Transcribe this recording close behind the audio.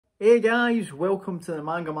Hey guys, welcome to the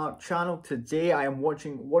MangaMark channel. Today I am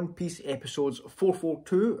watching One Piece episodes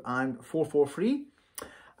 442 and 443.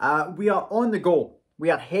 We are on the go.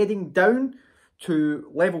 We are heading down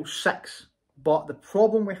to level 6. But the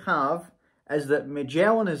problem we have is that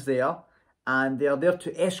Magellan is there and they are there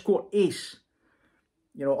to escort Ace,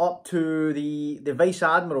 you know, up to the Vice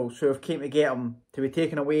Admirals who have came to get him to be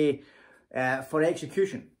taken away for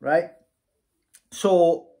execution, right?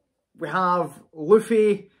 So we have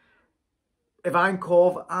Luffy,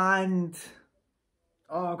 Ivankov, and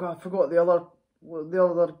oh god, I forgot the other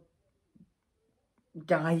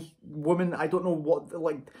guy, woman. I don't know what,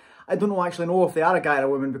 like, I don't know actually know if they are a guy or a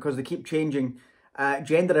woman because they keep changing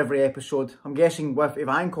gender every episode. I'm guessing with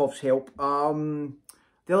Ivankov's help. The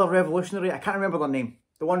other revolutionary, I can't remember their name.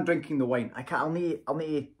 The one drinking the wine. I'll need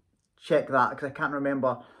to check that because I can't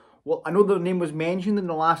remember. Well, I know their name was mentioned in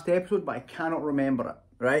the last episode, but I cannot remember it.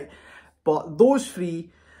 Right, but those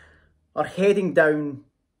three are heading down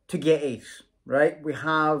to get Ace, right? We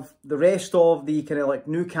have the rest of the kind of like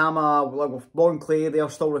Newcama, like with Bon Clay, they are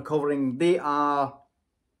still recovering. They are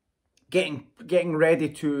getting ready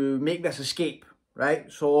to make this escape,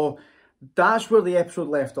 right? So that's where the episode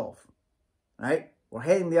left off, right? We're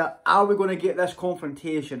heading there. Are we going to get this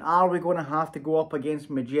confrontation? Are we going to have to go up against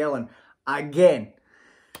Magellan again?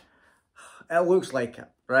 It looks like it,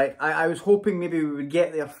 right? I was hoping maybe we would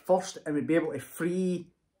get there first and we'd be able to free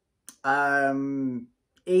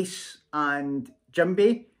Ace and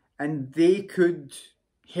JINBEI, and they could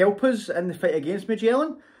help us in the fight against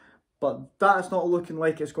Magellan, but that's not looking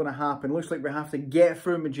like it's going to happen. Looks like we have to get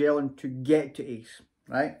through Magellan to get to Ace,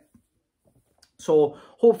 right? So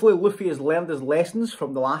hopefully Luffy has learned his lessons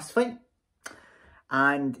from the last fight,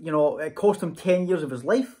 and you know, it cost him 10 years of his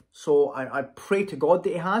life, so I pray to God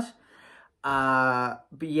that he has. But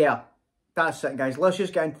yeah, that's it guys. Let's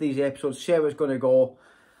just get into these episodes, see how it's going to go.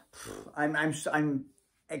 I'm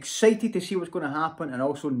excited to see what's going to happen, and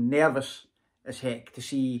also nervous as heck to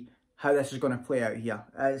see how this is going to play out here.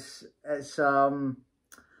 It's well,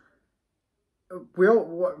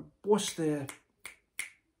 what's the?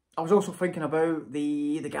 I was also thinking about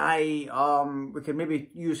the guy. We could maybe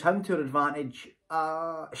use him to our advantage.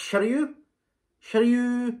 Shiryu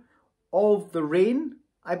of the Rain,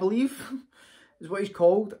 I believe, is what he's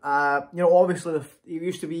called. You know, obviously he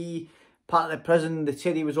used to be part of the prison. They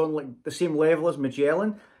said he was on like the same level as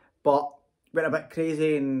Magellan, but went a bit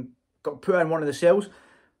crazy and got put in one of the cells.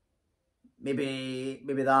 Maybe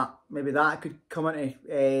that could come into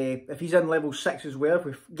if he's in level 6 as well. If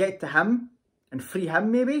we get to him and free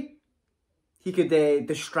him, maybe he could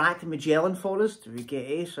distract Magellan for us to get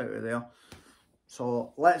Ace out of there.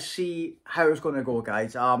 So let's see how it's going to go,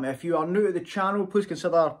 guys. If you are new to the channel, please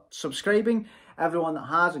consider subscribing. Everyone that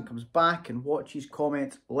has and comes back and watches,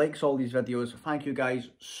 comments, likes all these videos, thank you guys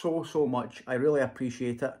so much. I really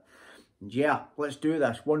appreciate it. And yeah, let's do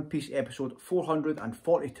this. One Piece episode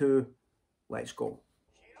 442. Let's go.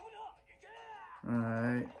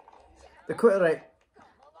 Alright. Right.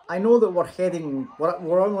 I know that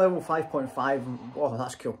we're on level 5.5. Oh,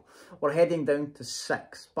 that's cool. We're heading down to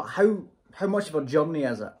 6. But how much of a journey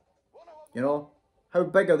is it? You know? How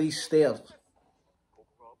big are these stairs?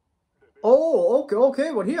 Oh,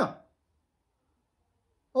 okay, we're here.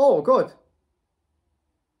 Oh, God.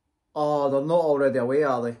 Oh, they're not already away,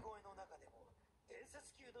 are they?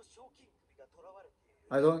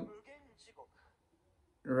 I don't...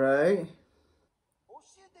 Right.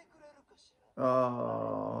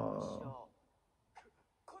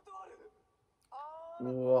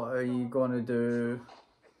 What are you gonna do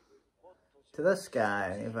to this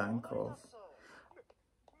guy, Ivankov?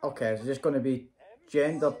 Okay, it's just gonna be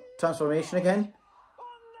gender transformation again?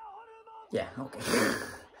 Yeah, okay.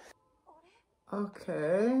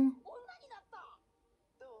 Okay.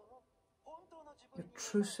 Your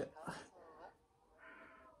true self.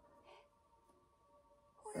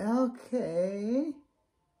 Okay.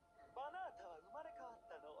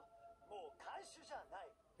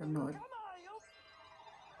 You're not.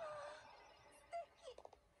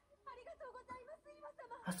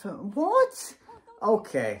 I thought, what?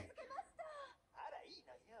 Okay.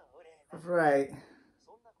 Right.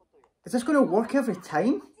 Is this going to work every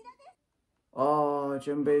time? Oh,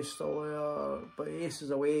 Jinbei's still there, but Ace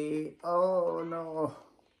is away. Oh, no.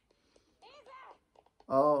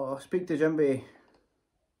 Oh, speak to Jinbei.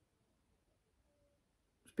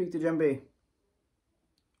 Speak to Jinbei.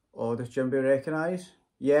 Oh, does Jinbei recognise?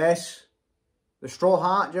 Yes. The straw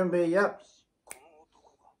hat, Jinbei, yep.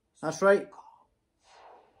 That's right.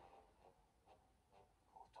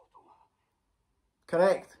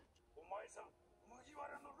 Correct.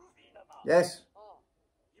 Yes.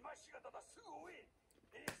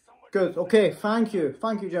 Good. Okay, thank you.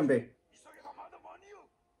 Thank you, Jimbei.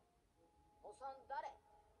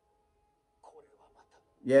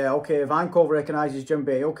 Yeah, okay. Ivankov recognises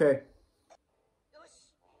Jimbei. Okay.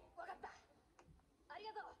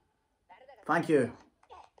 Thank you.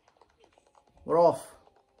 We're off.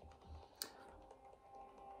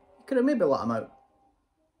 Could have maybe let him out.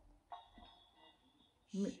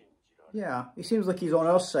 Yeah, he seems like he's on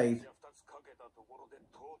our side.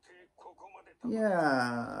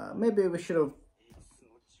 Yeah, maybe we should have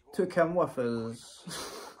took him with us.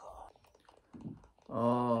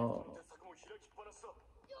 Oh.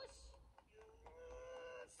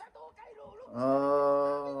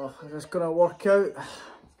 Is this gonna work out?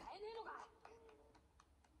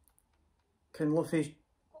 Can Luffy...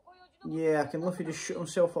 Yeah, can Luffy just shoot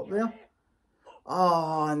himself up there?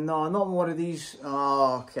 Oh, no, not one of these.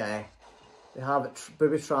 Oh, okay. They have it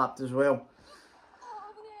booby trapped as well.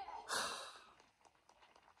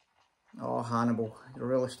 Oh, Hannibal, you're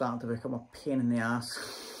really starting to become a pain in the ass.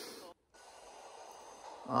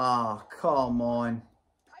 Oh, come on.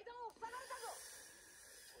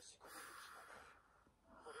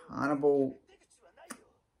 Hannibal,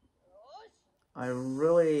 I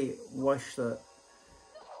really wish that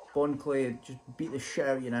Bon Clay had just beat the shit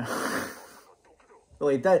out, you know. Well,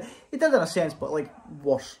 he did in a sense, but like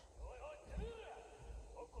worse.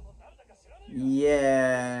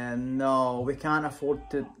 Yeah, no, we can't afford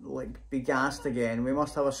to like be gassed again. We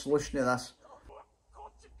must have a solution to this.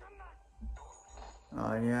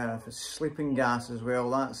 Oh yeah, if it's sleeping gas as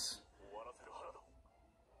well, that's...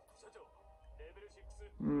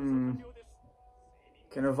 Can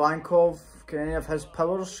Ivankov, can any of his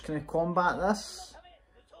powers, can he combat this?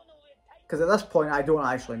 Because at this point I don't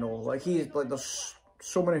actually know. Like there's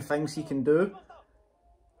so many things he can do.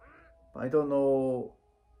 But I don't know...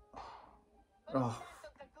 Oh,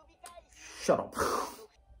 shut up.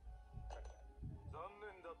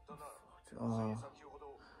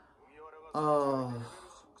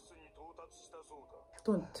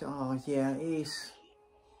 Don't... Oh, yeah, Ace.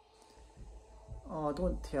 Oh,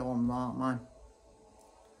 don't tell him that, man.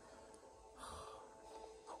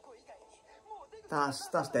 That's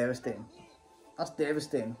devastating. That's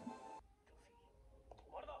devastating.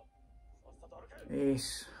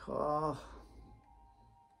 Ace. Oh.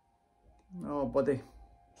 Oh, buddy.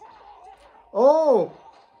 Oh!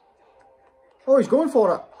 Oh, he's going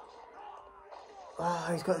for it. Ah,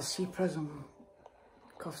 oh, he's got the sea prism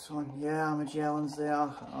cuffs on. Yeah, Magellan's there.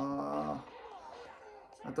 I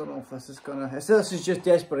don't know if this is gonna... This is just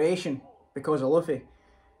desperation because of Luffy.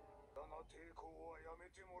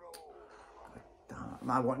 God damn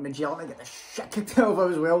it, I want Magellan to get the shit kicked out of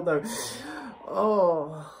him as well now.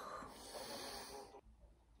 Oh.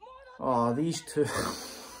 Oh, these two.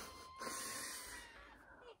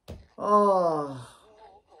 Oh,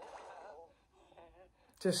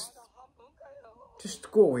 just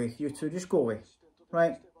go away, you two. Just go away,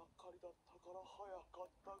 right?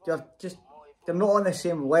 They're not on the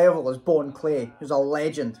same level as Bon Clay, who's a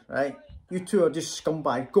legend, right? You two are just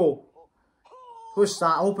scumbag. Go. Who's that?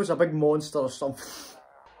 I hope it's a big monster or something.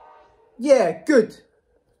 Yeah, good,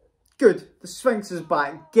 good. The Sphinx is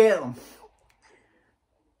back. Get them.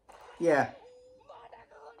 Yeah.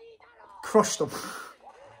 Crushed them.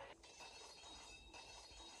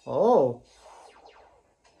 Oh.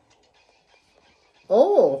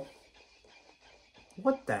 Oh.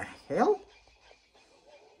 What the hell?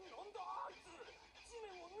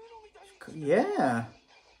 Yeah.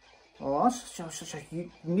 Oh, that's such a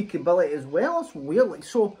unique ability as well. That's weird. Like,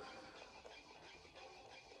 so...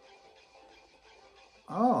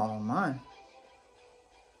 Oh, man.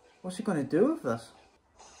 What's he going to do with this?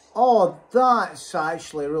 Oh, that's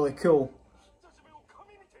actually really cool.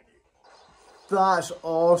 That's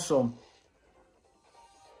awesome.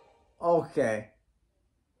 Okay.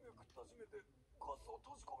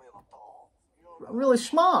 Really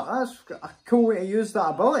smart. That's a cool way to use that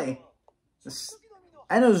ability.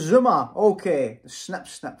 Inazuma. Okay. The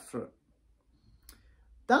snip fruit.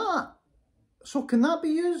 That. So can that be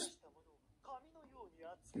used?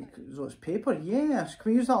 So it's paper. Yes.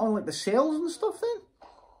 Can we use that on like the cells and stuff then?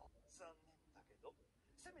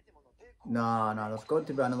 No, there's got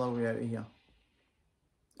to be another way out of here.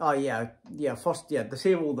 Oh yeah, first,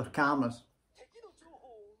 disable their cameras.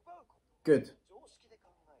 Good.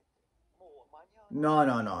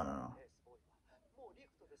 No.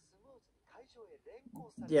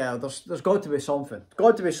 Yeah, there's got to be something.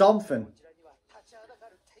 Got to be something.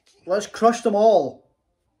 Let's crush them all.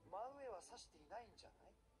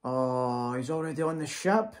 Oh, he's already on the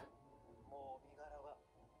ship.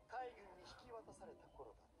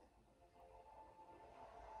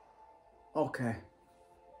 Okay.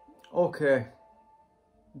 Okay.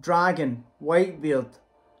 Dragon, Whitebeard,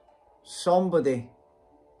 somebody's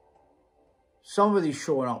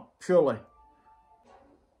showing up, surely.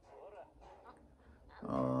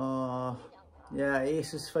 Yeah,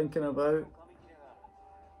 Ace is thinking about.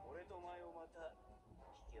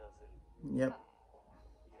 Yep.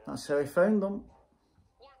 That's how he found them.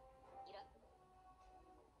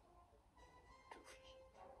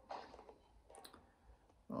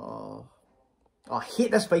 Oh, I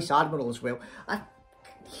hate this Vice Admiral as well. I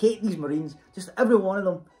hate these Marines. Just every one of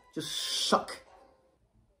them just suck.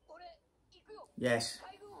 Yes.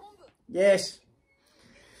 Yes.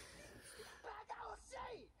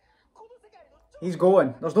 He's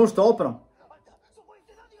going. There's no stopping him.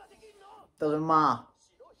 Doesn't matter.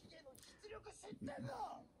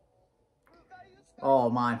 Oh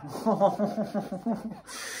man.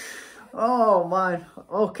 Oh man.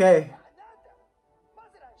 Okay.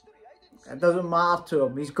 It doesn't matter to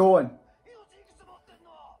him. He's going.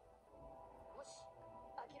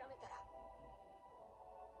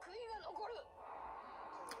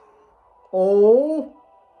 Oh.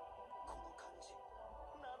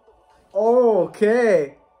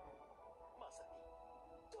 Okay.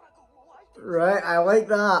 Right, I like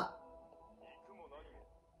that.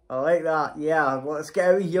 I like that. Yeah, well, let's get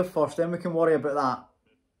out of here first, then we can worry about that.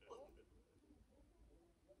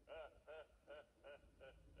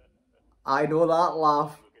 I know that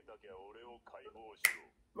laugh.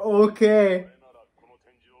 Okay.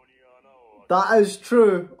 That is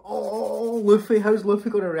true. Oh, Luffy. How's Luffy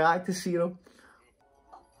going to react to Zero?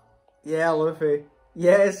 Yeah, Luffy.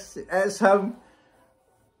 Yes, it's him.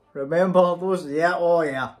 Remember those? Yeah, oh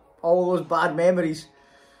yeah. All those bad memories.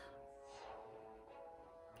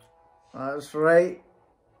 That's right.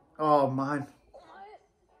 Oh, man.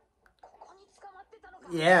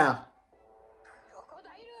 Yeah.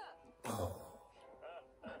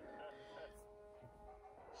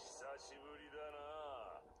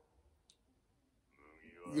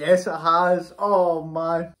 Yes, it has. Oh,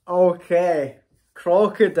 man. Okay.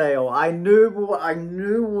 Crocodile. I knew we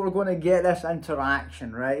were going to get this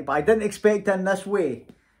interaction, right? But I didn't expect it in this way.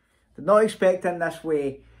 Did not expect it in this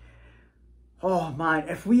way. Oh man,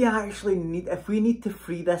 if we need to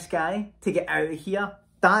free this guy to get out of here,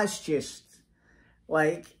 that's just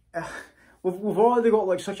like we've already got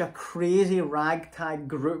like such a crazy ragtag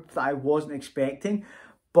group that I wasn't expecting.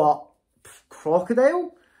 But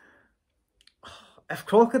Crocodile, if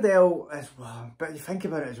Crocodile is, well, but you think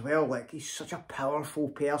about it as well, like he's such a powerful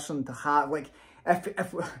person to have. Like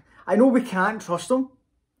if I know we can't trust him,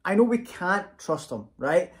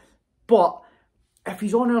 right? But if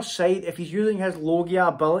he's on our side, if he's using his Logia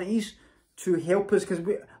abilities to help us, because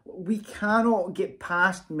we cannot get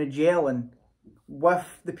past Magellan with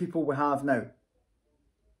the people we have now.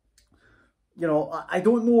 You know, I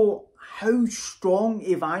don't know how strong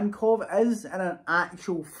Ivankov is in an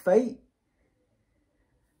actual fight.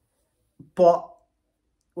 But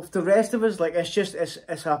with the rest of us, like, it's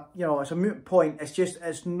a, you know, it's a moot point.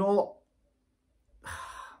 It's not...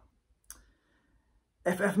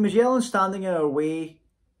 If Magellan's standing in our way,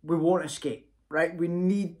 we won't escape, right? We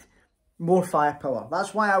need more firepower.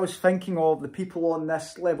 That's why I was thinking of the people on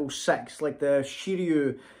this level 6, like the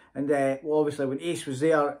Shiryu and, well, obviously when Ace was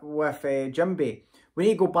there with Jinbei. We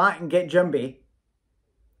need to go back and get Jinbei,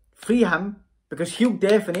 free him, because he'll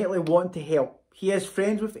definitely want to help. He is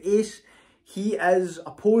friends with Ace. He is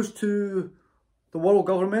opposed to the world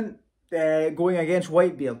government going against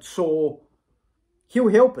Whitebeard, so he'll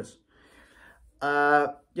help us.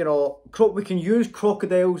 You know, we can use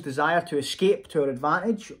Crocodile's desire to escape to our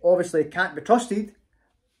advantage. Obviously, it can't be trusted,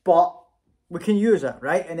 but we can use it,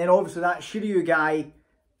 right? And then obviously that Shiryu guy,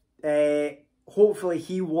 hopefully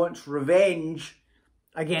he wants revenge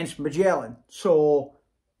against Magellan. So,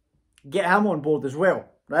 get him on board as well,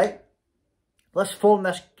 right? Let's form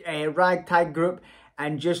this ragtag group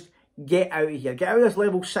and just get out of here. Get out of this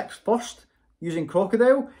level 6 first, using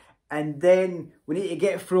Crocodile. And then we need to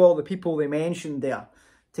get through all the people they mentioned there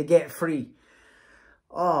to get free.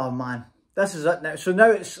 Oh man, this is it now. So now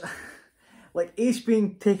it's like Ace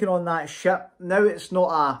being taken on that ship. Now it's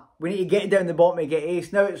not we need to get down the bottom and get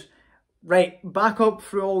Ace. Now it's, right, back up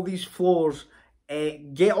through all these floors,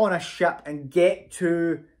 get on a ship and get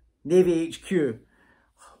to Navy HQ,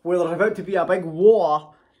 where there's about to be a big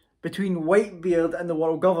war between Whitebeard and the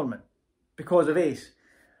world government because of Ace.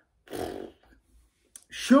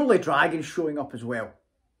 Surely Dragon's showing up as well.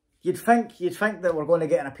 You'd think that we're going to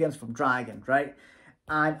get an appearance from Dragon, right?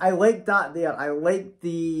 And I like that there. I like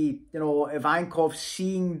the, you know, Ivankov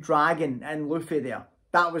seeing Dragon and Luffy there.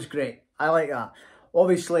 That was great. I like that.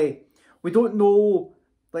 Obviously, we don't know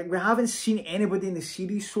Like, we haven't seen anybody in the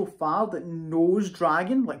series so far that knows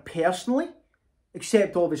Dragon, like, personally.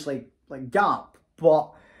 Except, obviously, like, Garp.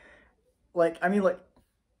 But, like, I mean, like,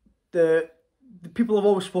 the people have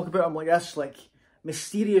always spoke about him like this, like,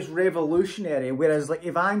 mysterious revolutionary. Whereas, like,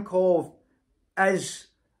 Ivankov is,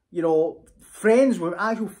 you know,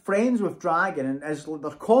 actual friends with Dragon and is like,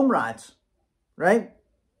 their comrades. Right?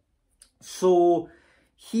 So,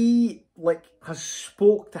 he, like, has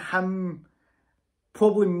spoke to him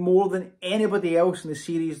probably more than anybody else in the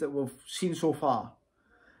series that we've seen so far.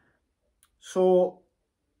 So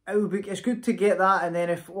it's good to get that, and then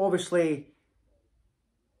if obviously,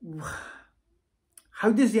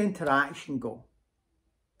 how does the interaction go?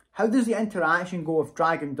 How does the interaction go if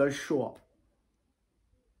Dragon does show up?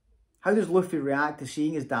 How does Luffy react to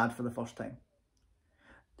seeing his dad for the first time?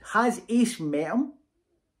 Has Ace met him?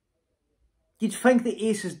 You'd think that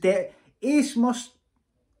Ace is dead. Ace must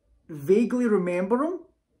vaguely remember him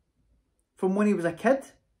from when he was a kid.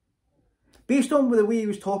 Based on the way he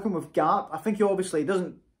was talking with Garp, I think he obviously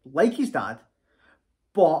doesn't like his dad.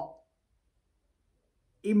 But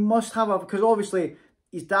he must have because obviously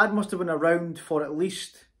his dad must have been around for at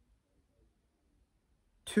least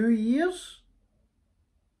 2 years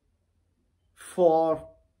for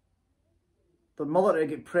the mother to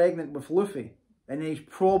get pregnant with Luffy. And then he's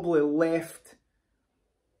probably left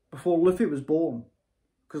before Luffy was born.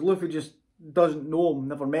 Because Luffy just doesn't know him,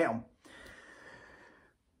 never met him.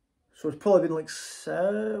 So it's probably been like,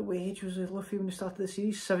 what age was Luffy when he started the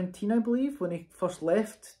series? 17, I believe, when he first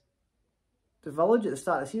left the village at the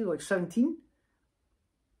start of the series, like 17.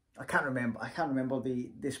 I can't remember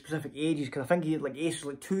the specific ages, because I think Ace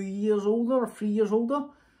was like 2 years older or 3 years older.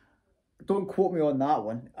 Don't quote me on that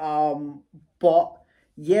one. But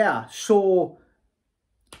yeah, so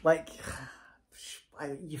like,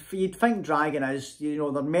 you'd think Dragon is, you know,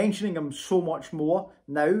 they're mentioning him so much more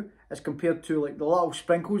now as compared to like the little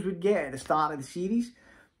sprinkles we'd get at the start of the series.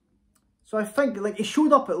 So I think like he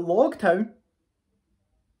showed up at Logtown.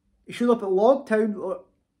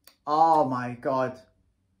 Oh my god.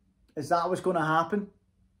 Is that what's going to happen?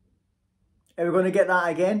 Are we going to get that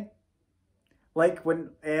again? Like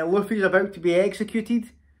when Luffy's about to be executed.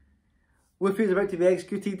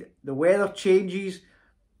 The weather changes.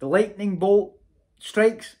 The lightning bolt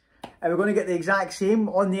strikes. And we're going to get the exact same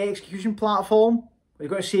on the execution platform. We've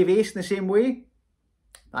got to save Ace in the same way.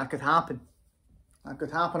 That could happen. I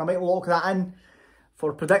might lock that in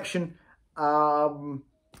for prediction. But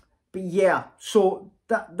yeah, so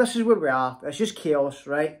this is where we are. It's just chaos,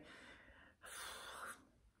 right?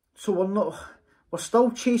 So we're still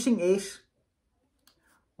chasing Ace.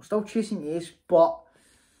 But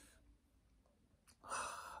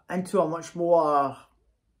into a much more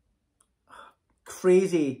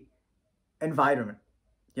crazy environment,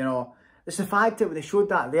 you know. It's the fact that when they showed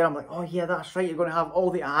that there, I'm like, oh yeah, that's right, you're going to have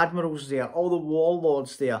all the admirals there, all the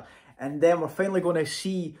warlords there, and then we're finally going to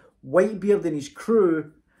see Whitebeard and his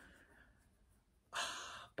crew.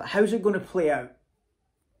 But how's it going to play out?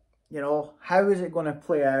 You know, how is it going to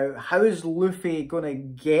play out? How is Luffy going to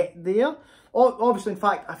get there? Obviously, in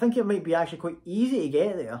fact, I think it might be actually quite easy to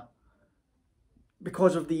get there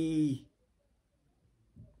because of the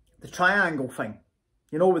triangle thing,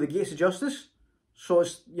 you know, with the Gates of Justice. So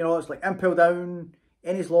it's, you know, it's like Impel Down,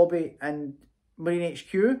 Enies Lobby and Marine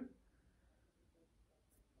HQ.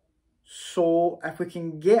 So if we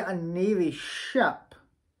can get a Navy ship,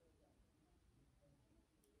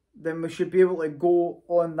 then we should be able to go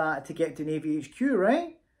on that to get to Navy HQ,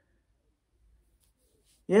 right?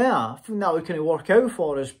 Yeah, I think that would kind of work out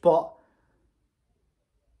for us, but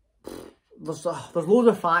there's loads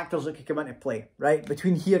of factors that could come into play, right,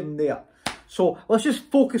 between here and there. So let's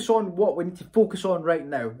just focus on what we need to focus on right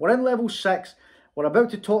now. We're in level 6. We're about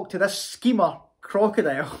to talk to this schemer,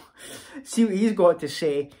 Crocodile, see what he's got to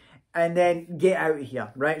say, and then get out of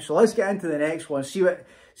here, right? So let's get into the next one, see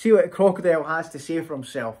what Crocodile has to say for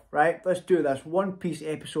himself, right? Let's do this. One Piece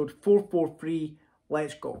episode 443.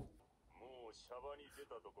 Let's go.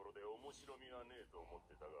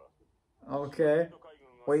 Okay.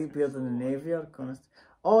 Whitebeard and the Navy are gonna...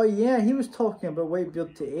 Oh yeah, he was talking about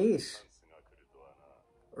Whitebeard to Ace.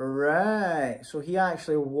 Right, so he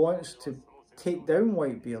actually wants to take down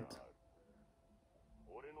Whitebeard.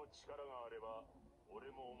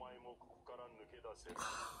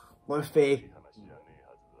 Luffy.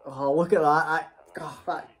 Oh, look at that.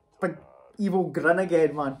 That big evil grin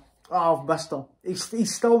again, man. Oh, I've missed him.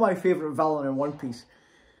 He's still my favourite villain in One Piece.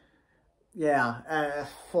 Yeah,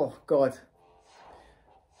 oh god.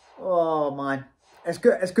 Oh man. It's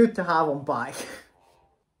good to have him back.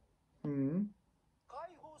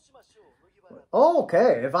 Oh,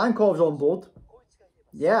 okay, Ivankov's on board.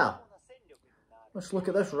 Yeah. Let's look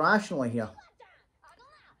at this rationally here.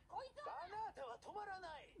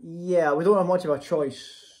 Yeah, we don't have much of a choice.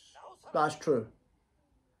 That's true.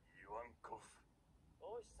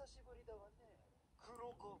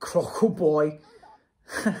 Croco boy.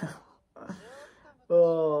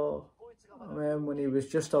 Oh, man, when he was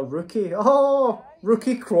just a rookie. Oh,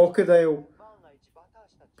 rookie Crocodile.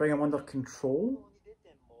 Bring him under control?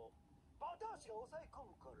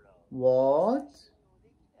 What?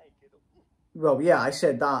 Well, yeah, I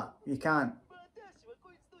said that. You can't.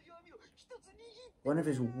 One of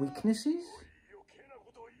his weaknesses?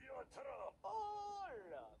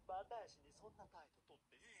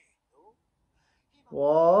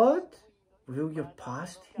 What? Reveal your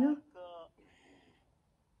past here?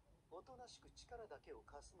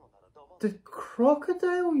 Did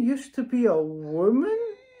Crocodile used to be a woman?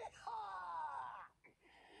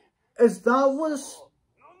 Is that what's...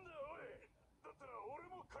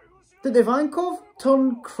 Did Ivankov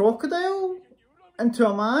turn Crocodile into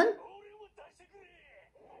a man?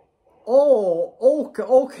 Oh,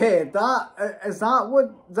 okay. Is that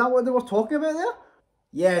what they were talking about there?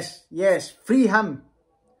 Yes, yes. Free him.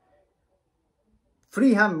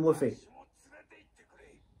 Free him, Luffy.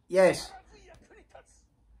 Yes.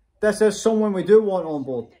 This is someone we do want on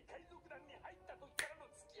board.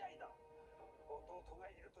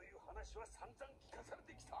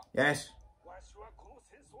 Yes.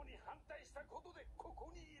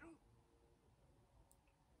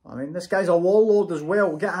 I mean, this guy's a warlord as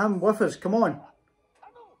well. Get him with us. Come on.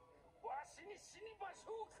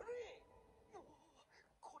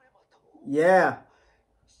 Yeah.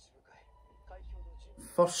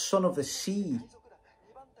 First son of the sea.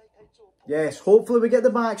 Yes, hopefully we get the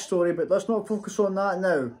backstory, but let's not focus on that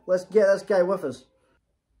now. Let's get this guy with us.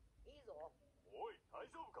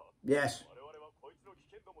 Yes.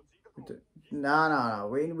 Nah.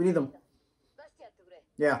 We need him.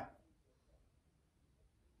 Yeah.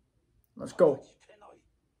 Let's go.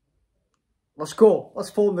 Let's go.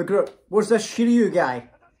 Let's form the group. Where's this Shiryu guy?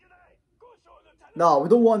 No, we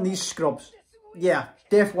don't want these scrubs. Yeah,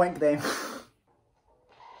 death wink them.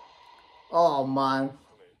 Oh, man.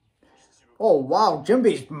 Oh, wow.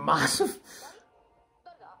 Jinbei's massive.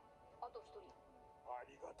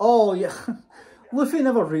 Oh, yeah. Luffy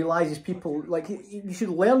never realises people... Like, you should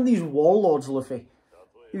learn these warlords, Luffy.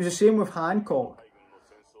 He was the same with Hancock.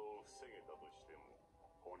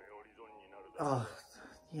 Oh,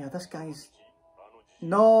 yeah, this guy's...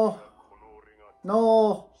 No.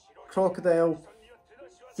 Crocodile.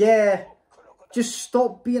 Yeah. Just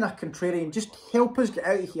stop being a contrarian. Just help us get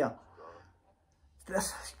out of here.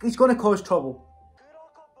 He's going to cause trouble.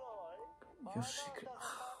 Your secret...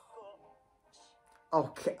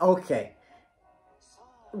 Okay.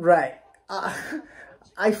 Right.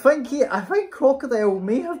 I think Crocodile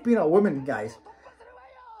may have been a woman, guys.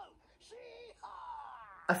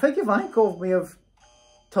 I think Ivankov may have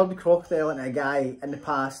turned Crocodile into a guy in the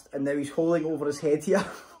past, and now he's holding over his head here. I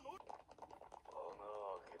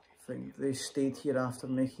think they stayed here after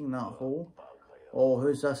making that hole. Oh,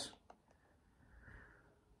 who's this?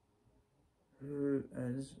 Who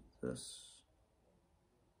is this?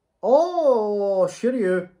 Oh,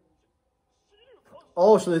 Shiryu.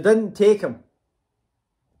 Oh, so they didn't take him.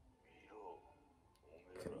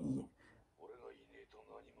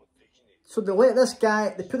 So they let this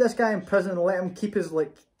guy, they put this guy in prison and let him keep his,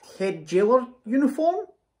 like, head jailer uniform?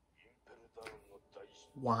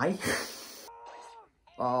 Why?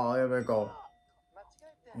 Oh, here we go.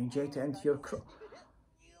 Inject it into your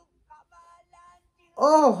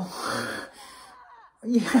Oh!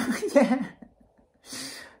 Yeah.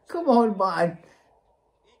 Come on, man.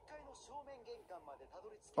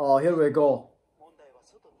 Oh, here we go.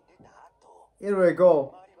 If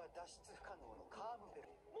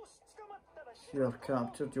you're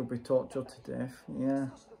captured, you'll be tortured to death. Yeah.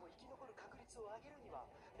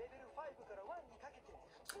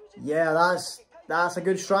 Yeah, that's a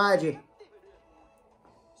good strategy.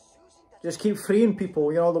 Just keep freeing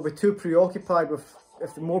people, you know, they'll be too preoccupied with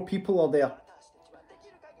if more people are there.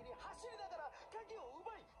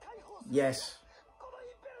 Yes.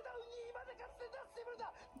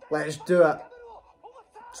 Let's do it.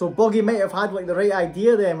 So Buggy might have had like the right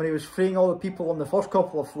idea then when he was freeing all the people on the first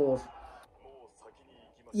couple of floors.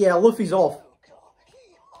 Yeah, Luffy's off.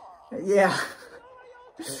 Yeah.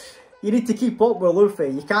 You need to keep up with Luffy.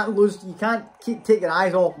 You can't take your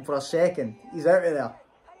eyes off him for a second. He's out of there.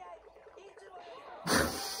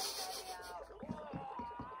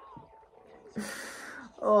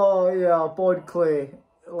 Oh yeah, Bod Clay.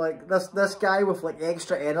 Like this guy with like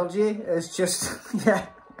extra energy is just yeah.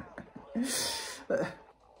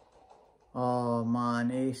 Oh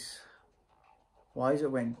man, Ace. Why is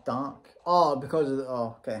it went dark? Oh, because of the,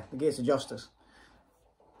 oh, okay, the Gates of Justice.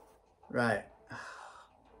 Right.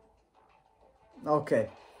 Okay.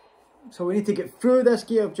 So we need to get through this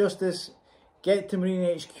Gate of Justice, get to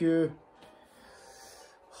Marine HQ.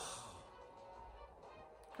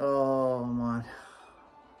 Oh man.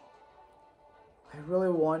 I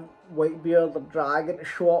really want Whitebeard the dragon to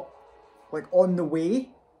show up, like on the way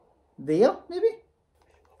there, maybe?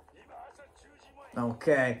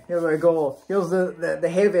 Okay, here we go. Here's the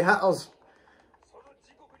heavy hitters.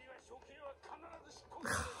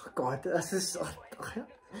 God, this is...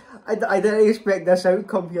 I didn't expect this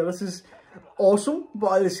outcome here. This is awesome,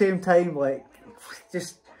 but at the same time, like,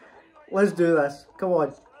 just... Let's do this. Come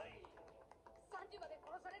on.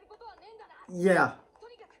 Yeah.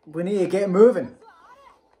 We need to get moving.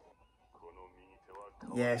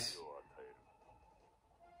 Yes.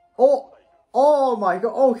 Oh! Oh my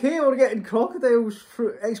god. Okay, we're getting crocodiles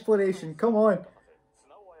fruit exploration. Come on.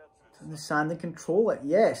 In the sand and control it.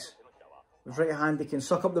 Yes. With right hand they can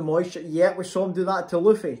suck up the moisture. Yeah, we saw him do that to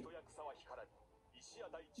Luffy.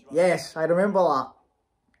 Yes, I remember that.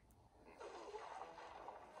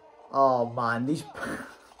 Oh man, these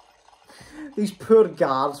poor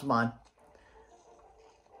guards, man.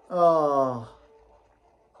 Oh.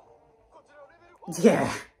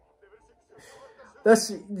 Yeah.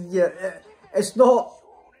 This, yeah, it's not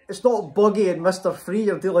Buggy and Mr. Free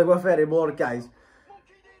you're dealing with anymore, guys.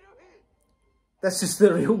 This is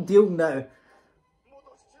the real deal now.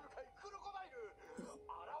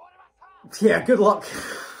 Yeah, good luck.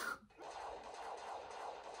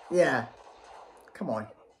 Yeah. Come on.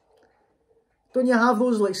 Don't you have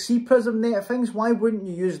those like sea prism net things? Why wouldn't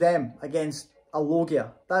you use them against a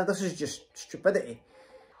Logia? This is just stupidity.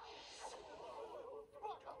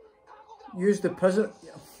 Use the prism.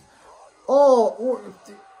 Oh,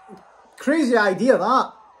 crazy idea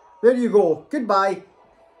that. There you go. Goodbye.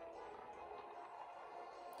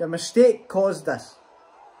 Your mistake caused this.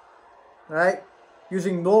 Right?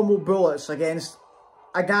 Using normal bullets against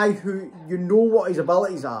a guy who you know what his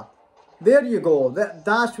abilities are. There you go.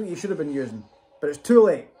 That's what you should have been using. But it's too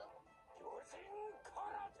late.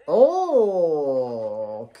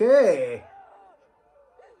 Oh, okay.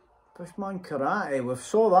 Bushman Karate. We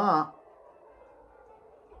saw that.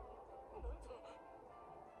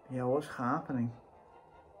 Yeah, what's happening?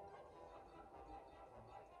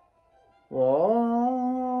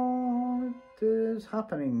 What is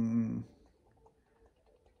happening?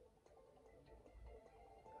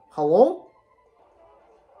 Hello?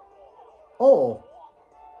 Oh.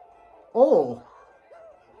 Oh.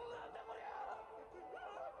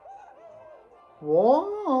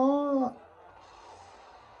 What?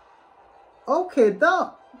 Okay,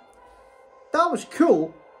 that was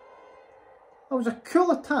cool. That was a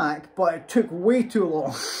cool attack, but it took way too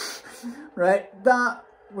long. Right? That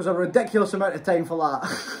was a ridiculous amount of time for that.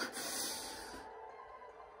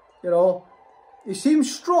 You know, he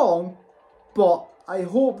seems strong, but I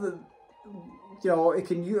hope that, you know, it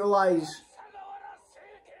can utilise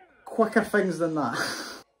quicker things than that.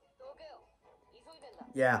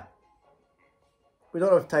 Yeah. We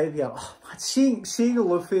don't have time here. Oh, man, seeing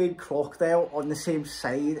Luffy and Crocodile on the same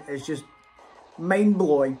side is just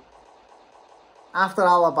mind-blowing. After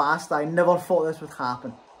Alabasta, I never thought this would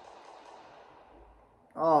happen.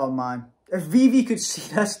 Oh man. If Vivi could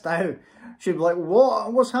see this now, she'd be like,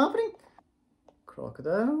 what? What's happening?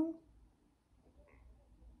 Crocodile?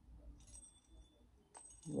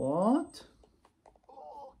 What?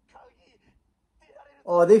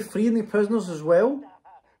 Oh, are they freeing the prisoners as well?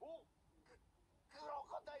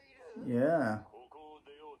 Yeah.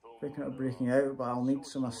 Thinking of breaking out, but I'll need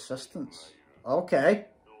some assistance. Okay.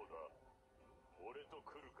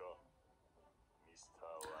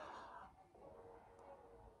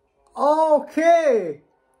 Okay.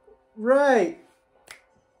 Right.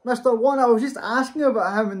 Mr. One, I was just asking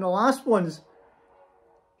about him in the last ones.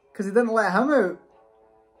 Because they didn't let him out.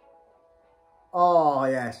 Oh,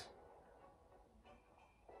 yes.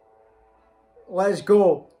 Let's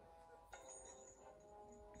go.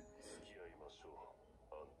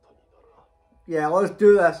 Yeah, let's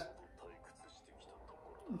do this.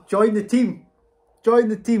 Join the team. Join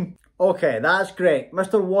the team. Okay, that's great.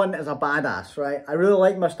 Mr. One is a badass, right? I really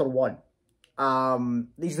like Mr. One.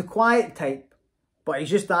 He's the quiet type, but he's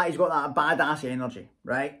just that. He's got that badass energy,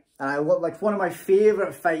 right? And I look like one of my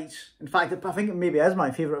favourite fights. In fact, I think it maybe is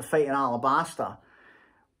my favourite fight in Alabasta.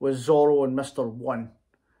 Was Zoro and Mr. One.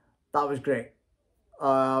 That was great.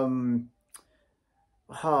 Right.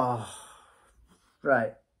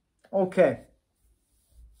 Okay.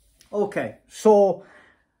 Okay. So,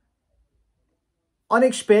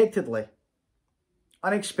 unexpectedly,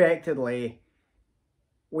 unexpectedly,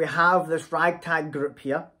 we have this ragtag group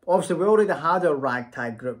here. Obviously, we already had a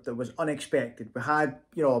ragtag group that was unexpected. We had,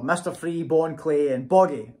 you know, Mr. Free, Bon Clay, and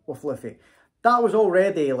Boggy with Luffy. That was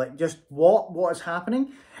already like just what is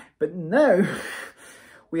happening. But now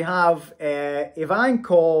we have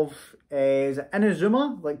Ivankov,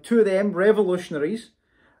 Inazuma, like two of them revolutionaries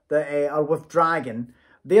that are with Dragon.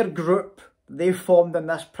 Their group, they formed in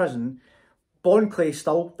this prison. Bon Clay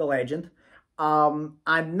still the legend. And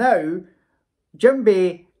now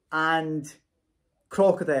Jinbei and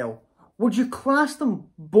Crocodile. Would you class them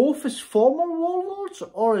both as former warlords,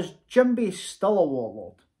 or is Jinbei still a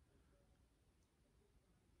warlord?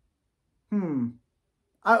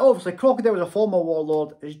 Obviously, Crocodile was a former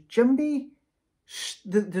warlord. Is Jinbei,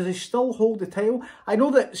 does he still hold the title? I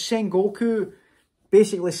know that Sengoku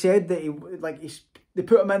basically said that they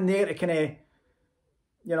put him in there to kind of,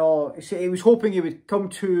 you know, he was hoping he would come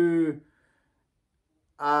to,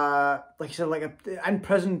 like I said, like in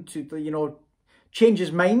prison to, you know, change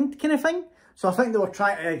his mind kind of thing. So I think they were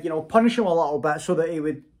trying to, you know, punish him a little bit so that he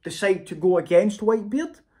would decide to go against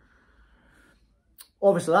Whitebeard.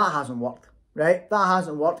 Obviously, that hasn't worked, right? That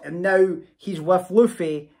hasn't worked. And now he's with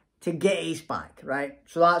Luffy to get Ace back, right?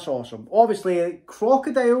 So that's awesome. Obviously,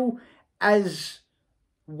 Crocodile is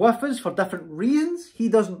with us for different reasons. He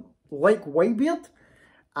doesn't like Whitebeard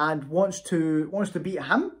and wants to beat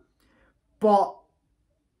him. But,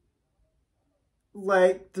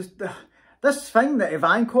 like, this thing that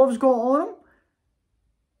Ivankov's got on him,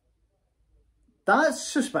 that's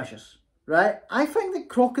suspicious, right? I think that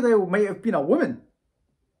Crocodile might have been a woman.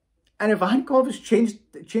 And Ivankov has changed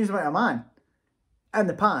him into a man in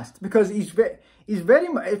the past, because it very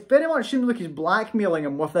much seems like he's blackmailing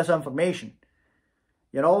him with this information.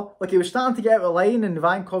 You know, like he was starting to get out of line, and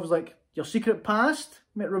Ivankov's like, "Your secret past,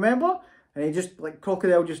 remember?" And he just, like,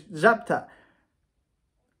 Crocodile just zipped it.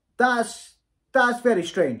 That's very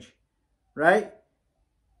strange, right?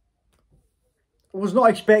 I was not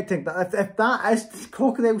expecting that. If that is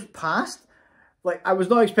Crocodile's past, like, I was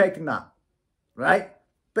not expecting that, right?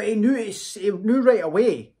 But he knew right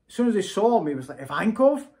away. As soon as he saw him, he was like,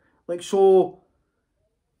 Ivankov? Like, so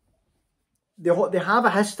they have a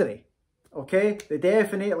history, okay? They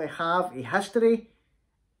definitely have a history.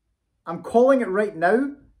 I'm calling it right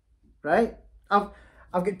now, right? I've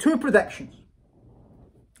got two predictions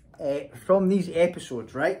from these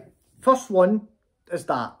episodes, right? First one is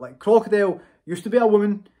that, like, Crocodile used to be a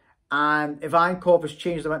woman and Ivankov has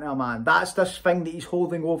changed him into a man. That's this thing that he's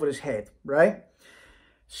holding over his head, right?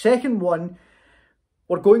 Second one,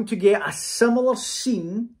 we're going to get a similar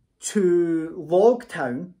scene to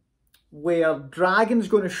Logtown where Dragon's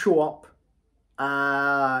going to show up,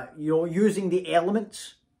 you know, using the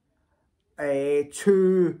elements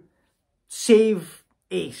to save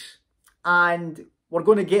Ace. And we're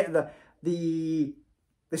going to get the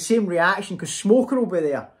same reaction because Smoker will be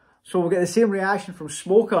there. So we'll get the same reaction from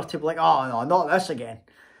Smoker to be like, oh no, not this again,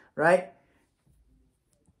 right?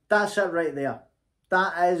 That's it right there.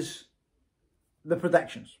 That is the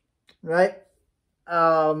predictions, right?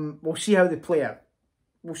 We'll see how they play out.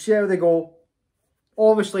 We'll see how they go.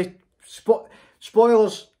 Obviously,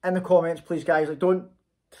 spoilers in the comments, please, guys. Like, don't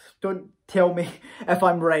tell me if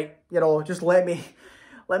I'm right. You know, just let me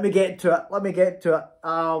get to it. Let me get to it.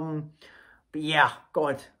 But yeah,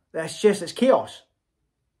 God, it's chaos.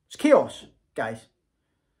 It's chaos, guys.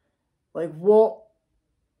 Like, what?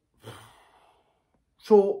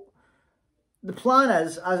 So the plan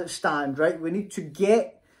is, as it stands, right, we need to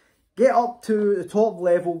get up to the top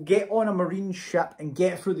level, get on a marine ship and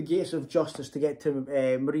get through the gates of justice to get to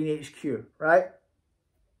Marine HQ, right?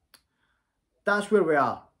 That's where we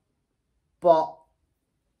are. But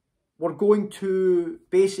we're going to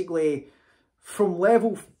basically, from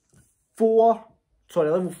level 5,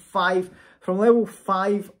 from level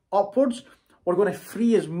 5 upwards, we're going to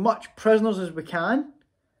free as much prisoners as we can,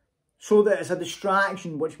 so that it's a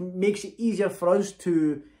distraction, which makes it easier for us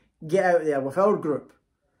to get out there with our group,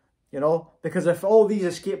 you know? Because if all these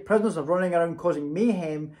escaped prisoners are running around causing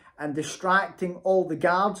mayhem and distracting all the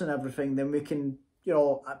guards and everything, then we can, you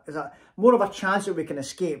know, there's more of a chance that we can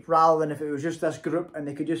escape, rather than if it was just this group and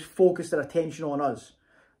they could just focus their attention on us.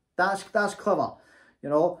 That's clever, you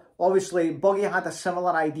know? Obviously, Buggy had a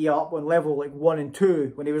similar idea up on level like 1 and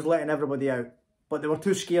 2 when he was letting everybody out, but they were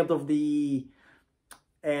too scared of the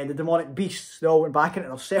demonic beasts. They all went back into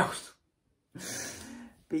their cells.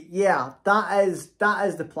 But yeah, that is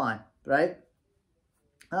the plan, right?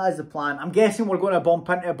 That is the plan. I'm guessing we're going to bump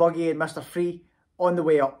into Buggy and Mr. Free on the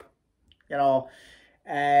way up, you know.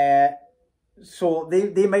 So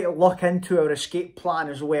they might look into our escape plan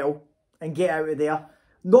as well and get out of there.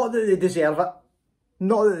 Not that they deserve it.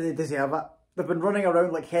 Not that they deserve it. They've been running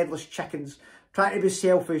around like headless chickens, trying to be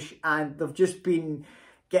selfish, and they've just been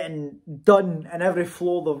getting done in every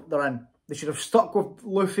floor they're in. They should have stuck with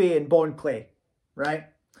Luffy and Bon Clay, right?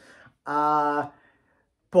 But,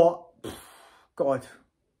 God,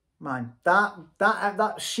 man,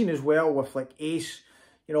 that scene as well with like Ace,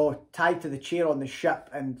 you know, tied to the chair on the ship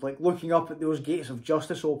and like looking up at those gates of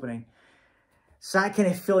justice opening. It's that kind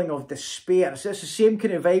of feeling of despair. It's the same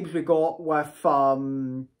kind of vibes we got with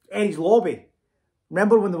Enies Lobby.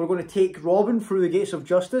 Remember when they were going to take Robin through the gates of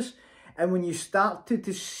justice? And when you started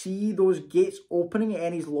to see those gates opening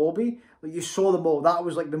at Enies Lobby, like you saw them all, that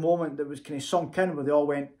was like the moment that was kind of sunk in where they all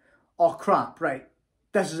went, oh crap, right,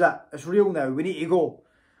 this is it. It's real now. We need to go.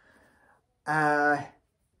 And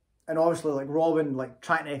obviously like Robin like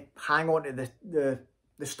trying to hang on to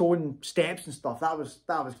the stone steps and stuff. That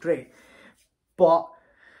was great. But,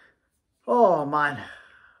 oh man,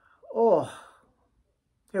 oh,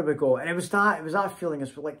 here we go. And it was that feeling,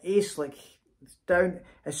 as like Ace, like, down,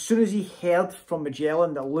 as soon as he heard from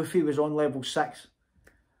Magellan that Luffy was on level 6,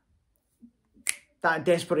 that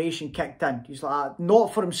desperation kicked in. He's like,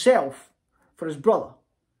 not for himself, for his brother.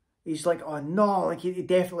 He's like, oh no, like he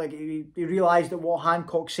definitely, like, he realised that what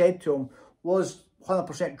Hancock said to him was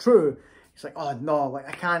 100% true. He's like, oh no, like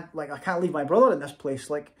I can't leave my brother in this place,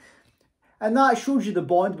 like. And that shows you the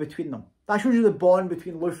bond between them. That shows you the bond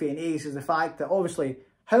between Luffy and Ace, is the fact that obviously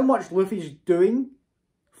how much Luffy's doing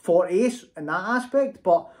for Ace in that aspect,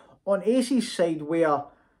 but on Ace's side where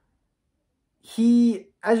he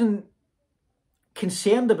isn't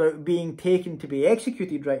concerned about being taken to be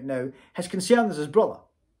executed right now, his concern is his brother.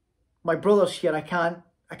 My brother's here, I can't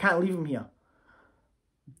leave him here.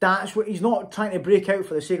 That's what, he's not trying to break out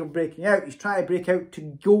for the sake of breaking out, he's trying to break out to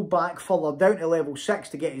go back further down to level 6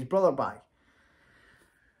 to get his brother back.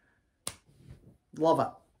 Love it.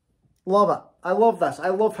 Love it. I love this. I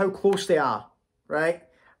love how close they are, right?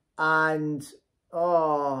 And,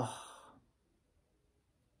 oh,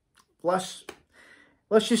 let's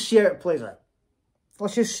just see how it plays out.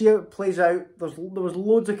 Let's just see how it plays out. There was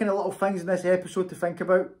loads of kind of little things in this episode to think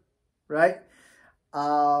about, right?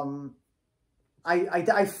 I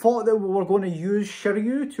thought that we were going to use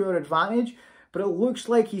Shiryu to our advantage, but it looks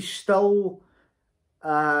like he's still,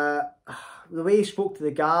 the way he spoke to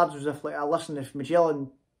the guards was as if, like, listen, if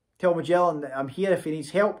Magellan, tell Magellan that I'm here if he needs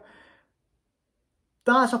help.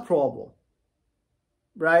 That's a problem,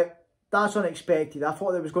 right? That's unexpected. I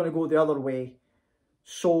thought it was going to go the other way.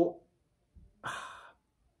 So,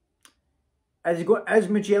 is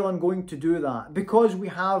Magellan going to do that? Because we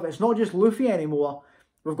have, it's not just Luffy anymore.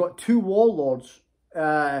 We've got 2 warlords.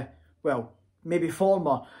 Well, maybe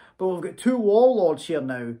former. But we've got 2 warlords here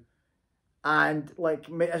now. And, like,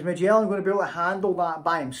 is Magellan going to be able to handle that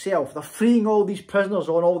by himself? They're freeing all these prisoners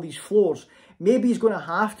on all these floors. Maybe he's going to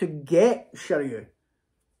have to get Shiryu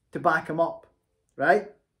to back him up, right?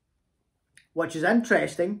 Which is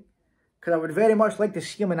interesting, because I would very much like to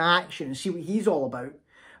see him in action and see what he's all about.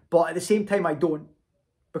 But at the same time, I don't.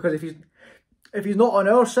 Because if he's not on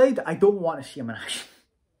our side, I don't want to see him in action.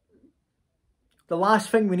 The last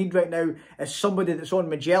thing we need right now is somebody that's on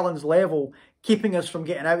Magellan's level keeping us from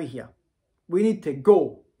getting out of here. We need to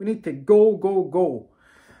go. We need to go, go, go.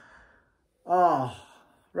 Oh,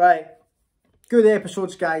 right. Good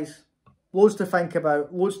episodes, guys. Loads to think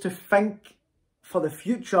about. Loads to think for the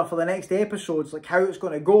future, for the next episodes, like how it's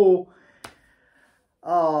going to go.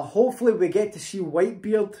 Hopefully we get to see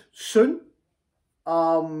Whitebeard soon.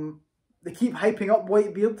 They keep hyping up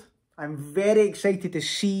Whitebeard. I'm very excited to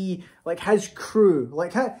see, like, his crew.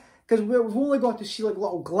 Like, because we've only got to see, like,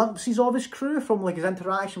 little glimpses of his crew from, like, his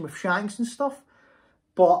interaction with Shanks and stuff.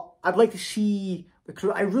 But I'd like to see the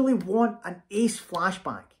crew. I really want an Ace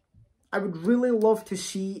flashback. I would really love to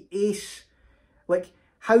see Ace, like,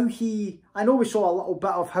 how he... I know we saw a little bit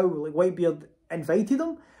of how, like, Whitebeard invited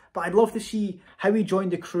him, but I'd love to see how he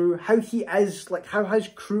joined the crew, how he is, like, how his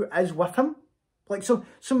crew is with him. Like, some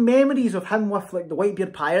memories of him with, like, the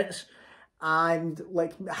Whitebeard Pirates and,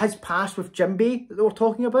 like, his past with Jinbei that they were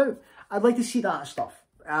talking about. I'd like to see that stuff.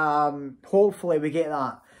 Hopefully we get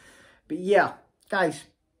that. But yeah, guys,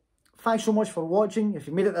 thanks so much for watching. If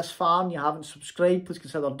you made it this far and you haven't subscribed, please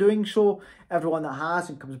consider doing so. Everyone that has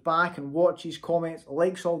and comes back and watches, comments,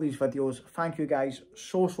 likes all these videos, thank you guys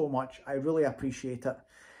so much. I really appreciate it.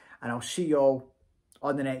 And I'll see you all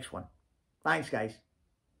on the next one. Thanks, guys.